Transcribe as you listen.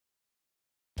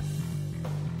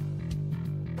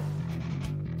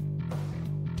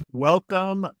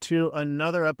Welcome to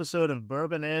another episode of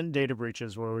Bourbon and Data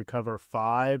Breaches, where we cover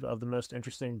 5 of the most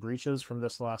interesting breaches from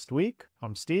this last week.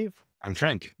 I'm Steve. I'm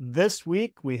Frank. This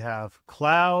week we have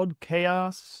cloud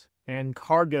chaos and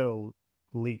cargo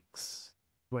leaks.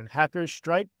 When hackers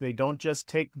strike, they don't just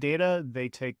take data, they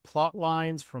take plot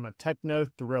lines from a techno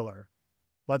thriller.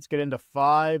 Let's get into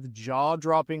 5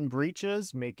 jaw-dropping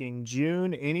breaches, making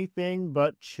June anything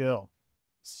but chill.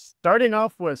 Starting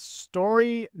off with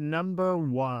story number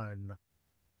 1.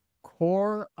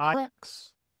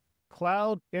 Corex,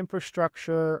 cloud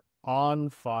infrastructure on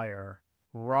fire.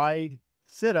 RI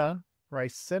SITA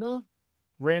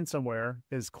ransomware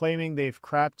is claiming they've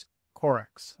cracked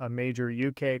Corex, a major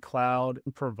UK cloud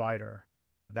provider.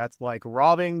 That's like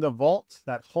robbing the vault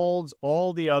that holds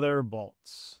all the other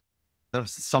vaults.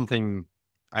 There's something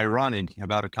ironic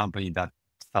about a company that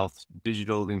sells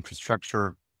digital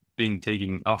infrastructure being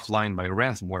taken offline by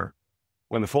ransomware.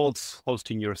 When the vaults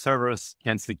hosting your servers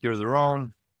can't secure their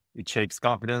own, it shakes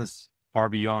confidence far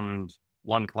beyond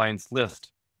one client's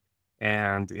list.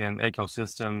 And in an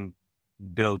ecosystem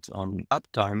built on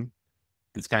uptime,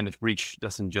 this kind of breach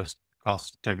doesn't just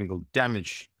cause technical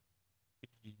damage.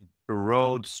 It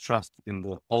erodes trust in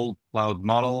the whole cloud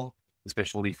model,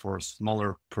 especially for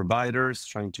smaller providers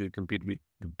trying to compete with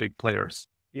the big players.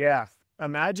 Yeah.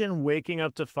 Imagine waking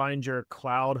up to find your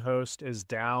cloud host is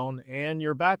down and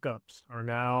your backups are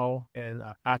now in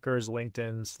a hacker's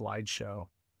LinkedIn slideshow.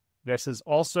 This is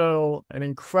also an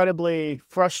incredibly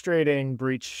frustrating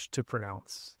breach to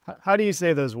pronounce. How do you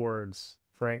say those words,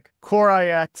 Frank?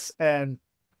 Corex and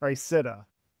RI SITA.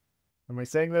 Am I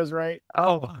saying those right?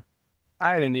 Oh,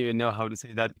 I didn't even know how to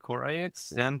say that.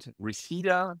 Corex and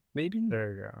RISITA, maybe?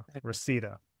 There you go.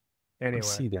 RISITA. Anyway,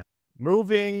 RISITA.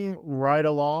 moving right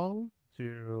along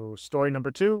to story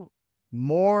number 2,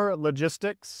 more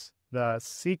logistics, the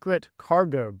secret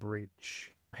cargo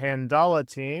breach. Handala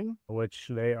team, which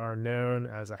they are known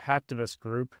as a hacktivist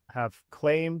group, have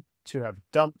claimed to have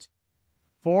dumped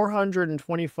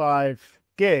 425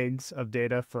 gigs of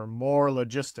data for more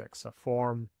logistics, a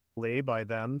form by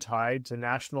them tied to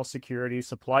national security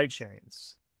supply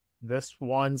chains. This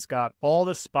one's got all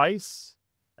the spice,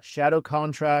 shadow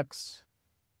contracts,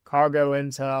 cargo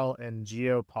intel, and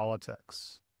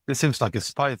geopolitics. This seems like a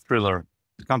spy thriller.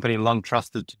 The company long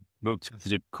trusted to move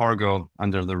sensitive cargo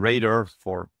under the radar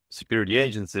for security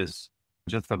agencies,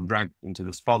 just got dragged into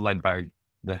the spotlight by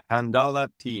the Handala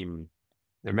team.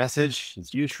 Their message,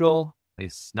 as usual,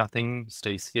 is nothing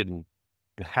stays hidden.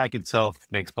 The hack itself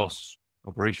may expose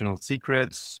operational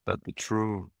secrets, but the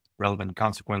true relevant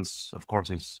consequence, of course,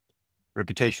 is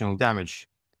reputational damage.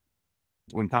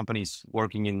 When companies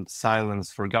working in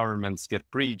silence for governments get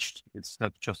breached, it's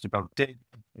not just about data,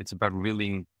 it's about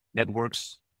revealing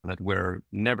networks that were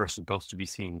never supposed to be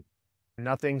seen.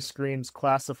 Nothing screams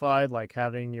classified like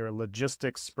having your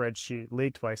logistics spreadsheet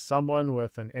leaked by someone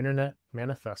with an internet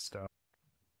manifesto.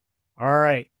 All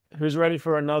right, who's ready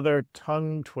for another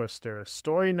tongue twister?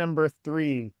 Story number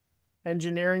 3,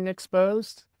 engineering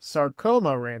exposed.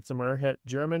 Sarcoma ransomware hit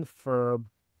German firm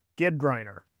Gibb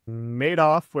Grinder. Made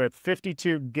off with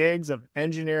 52 gigs of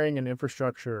engineering and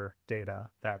infrastructure data.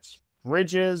 That's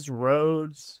bridges,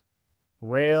 roads,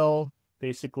 rail,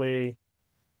 basically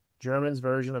German's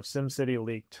version of SimCity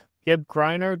leaked. Gibb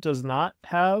Grinder does not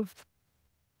have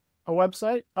a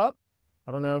website up.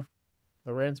 I don't know if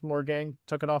the ransomware gang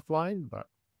took it offline, but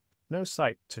no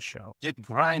site to show. Gibb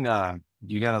Grinder,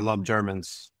 you gotta love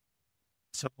Germans.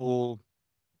 So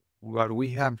what we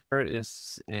have here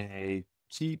is a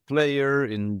key player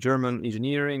in German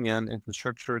engineering and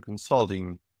infrastructure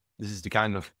consulting. This is the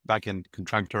kind of back-end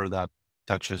contractor that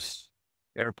touches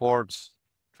airports,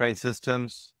 train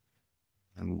systems,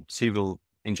 and civil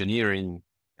engineering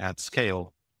at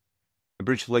scale. A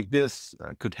breach like this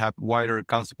could have wider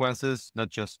consequences, not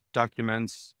just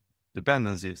documents,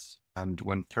 dependencies. And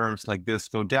when terms like this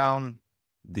go down,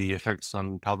 the effects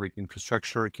on public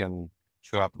infrastructure can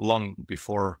show up long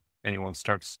before anyone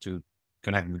starts to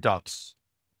connect the dots.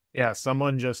 Yeah,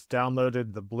 someone just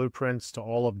downloaded the blueprints to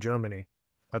all of Germany.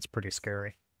 That's pretty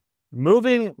scary.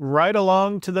 Moving right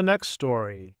along to the next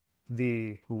story.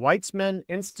 The Weizman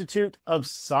Institute of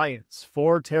Science,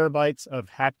 4 terabytes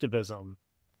of hacktivism.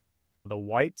 The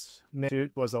Weizmann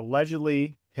Institute was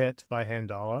allegedly hit by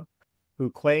Handala, who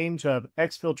claimed to have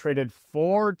exfiltrated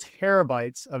 4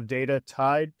 terabytes of data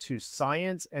tied to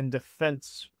science and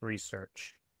defense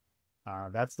research.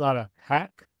 That's not a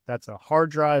hack. That's a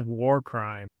hard drive war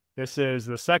crime. This is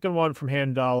the second one from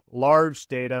Handala. Large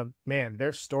data. Man,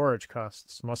 their storage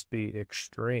costs must be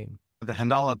extreme. The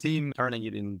Handala team turning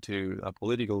it into a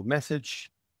political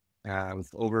message with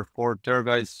over 4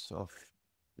 terabytes of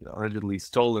allegedly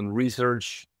stolen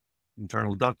research,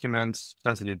 internal documents,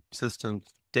 sensitive systems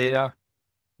data,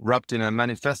 wrapped in a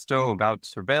manifesto about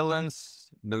surveillance,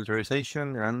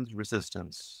 militarization, and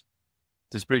resistance.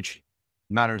 This breach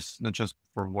matters not just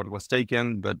for what was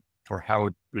taken, but for how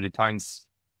it redefines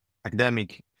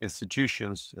academic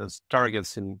institutions as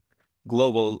targets in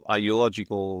global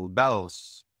ideological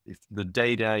battles. If the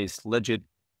data is legit,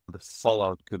 the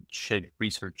fallout could shape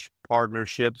research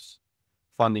partnerships,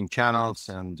 funding channels,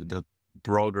 and the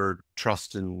broader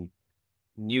trust in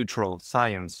neutral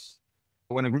science.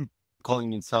 When a group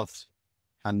calling itself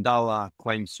Handala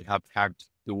claims to have hacked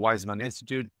the Weizman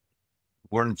Institute,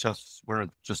 we're not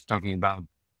just talking about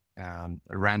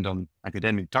a random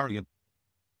academic target.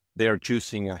 They are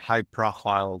choosing a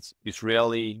high-profile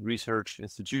Israeli research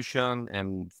institution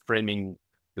and framing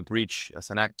the breach as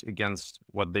an act against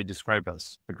what they describe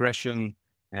as aggression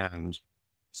and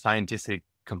scientific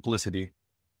complicity.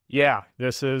 Yeah,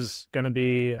 this is going to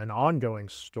be an ongoing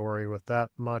story with that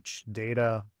much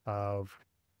data of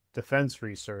defense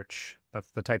research.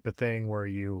 That's the type of thing where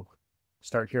you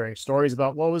start hearing stories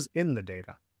about what was in the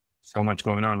data. So much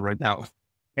going on right now.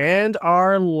 And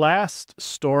our last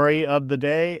story of the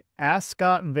day,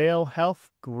 Ascot Vail Health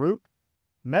Group,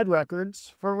 med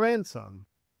records for ransom.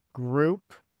 Global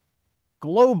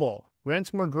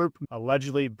ransomware group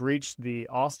allegedly breached the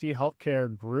Aussie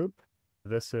healthcare group.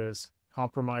 This is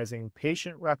compromising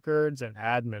patient records and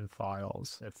admin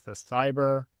files. It's the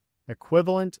cyber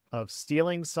equivalent of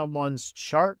stealing someone's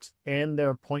chart and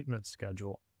their appointment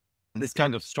schedule. This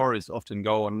kind of stories often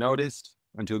go unnoticed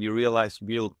until you realize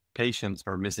real patients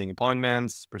are missing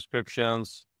appointments,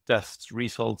 prescriptions, test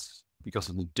results because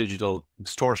of the digital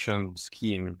extortion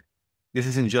scheme. This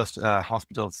isn't just a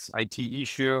hospital's IT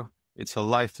issue, it's a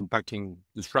life-impacting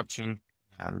disruption,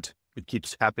 and it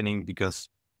keeps happening because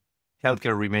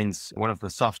healthcare remains one of the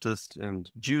softest and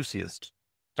juiciest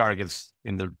targets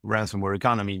in the ransomware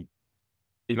economy.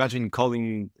 Imagine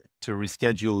calling to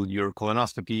reschedule your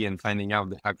colonoscopy and finding out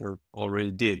the hacker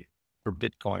already did for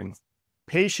Bitcoin.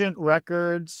 Patient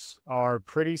records are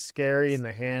pretty scary in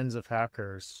the hands of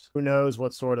hackers. Who knows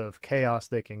what sort of chaos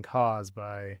they can cause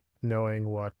by knowing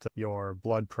what your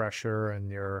blood pressure and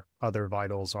your other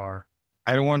vitals are.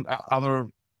 I don't want other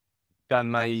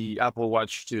than my Apple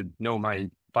Watch to know my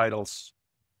vitals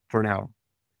for now.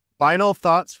 Final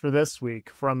thoughts for this week.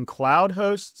 From cloud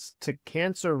hosts to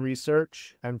cancer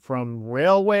research, and from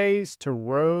railways to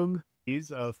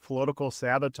rogues of political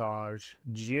sabotage,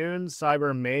 June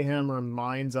cyber mayhem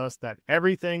reminds us that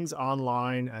everything's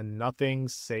online and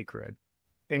nothing's sacred.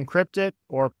 Encrypt it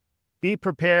or be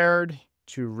prepared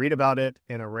to read about it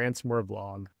in a ransomware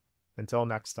blog. Until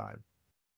next time.